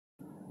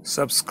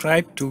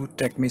Subscribe to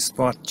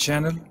TechMeSpot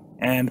channel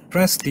and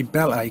press the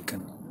bell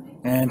icon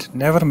and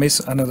never miss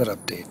another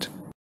update.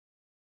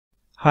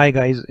 Hi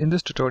guys, in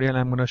this tutorial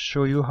I'm going to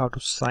show you how to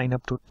sign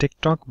up to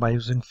TikTok by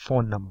using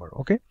phone number.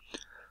 Okay,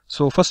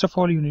 so first of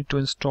all you need to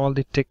install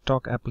the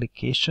TikTok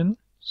application.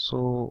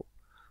 So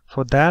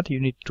for that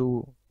you need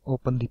to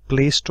open the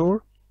Play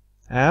Store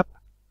app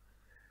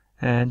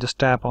and just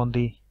tap on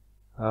the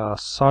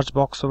search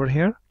box over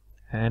here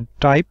and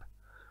type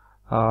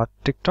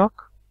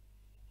TikTok.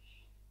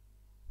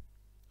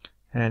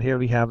 And here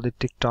we have the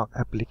TikTok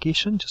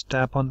application. Just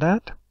tap on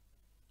that,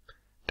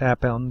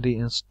 tap on the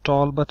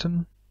install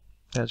button.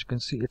 As you can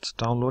see, it's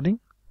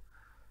downloading.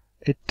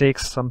 It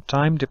takes some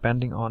time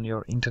depending on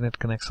your internet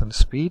connection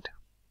speed.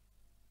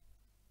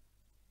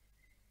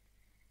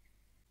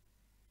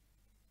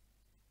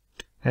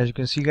 As you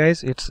can see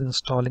guys, it's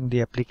installing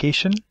the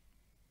application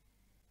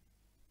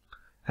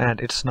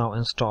and it's now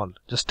installed.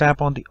 Just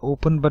tap on the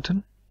open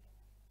button.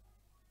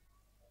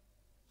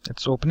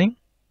 It's opening.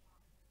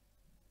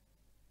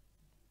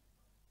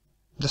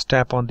 Just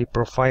tap on the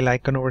profile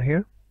icon over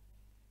here.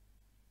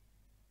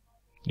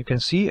 You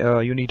can see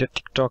you need a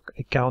TikTok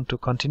account to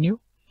continue.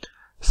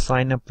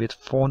 Sign up with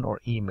phone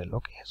or email.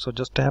 Okay, so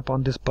just tap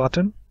on this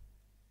button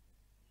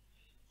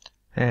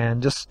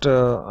and just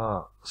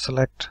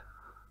select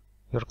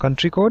your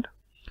country code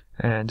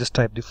and just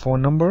type the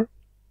phone number.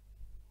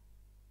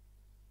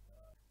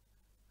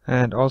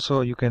 And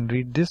also you can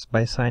read this: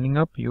 by signing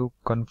up you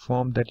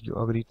confirm that you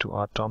agree to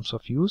our terms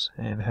of use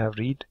and have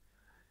read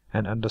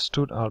and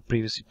understood our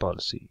privacy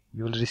policy.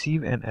 You will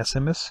receive an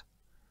SMS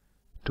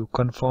to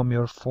confirm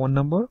your phone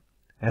number.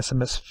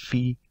 SMS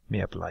fee may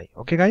apply.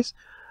 Okay guys,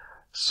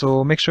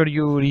 so make sure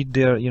you read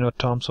their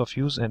terms of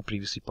use and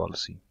privacy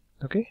policy.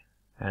 Okay,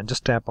 and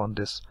just tap on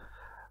this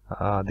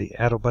the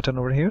arrow button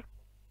over here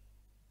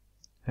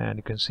and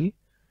you can see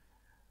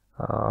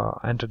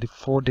enter the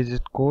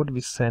 4-digit code we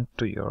sent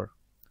to your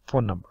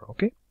phone number.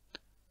 Okay,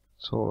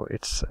 so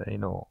it's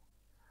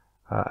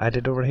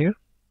added over here.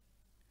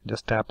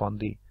 Just tap on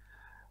the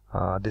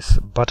this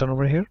button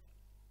over here,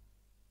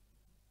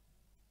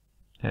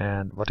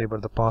 and whatever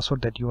the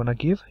password that you want to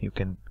give you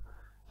can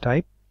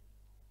type.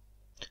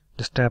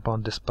 Just tap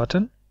on this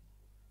button,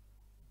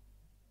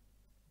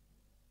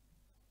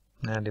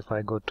 and if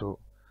I go to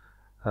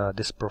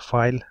this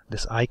profile,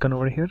 this icon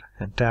over here,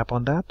 and tap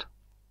on that,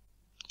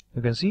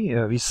 you can see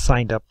we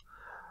signed up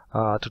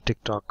to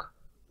TikTok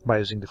by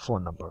using the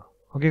phone number.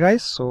 Okay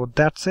guys, so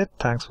that's it.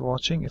 Thanks for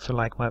watching. If you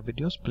like my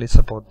videos, please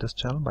support this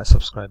channel by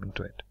subscribing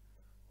to it.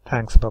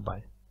 Thanks, bye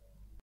bye.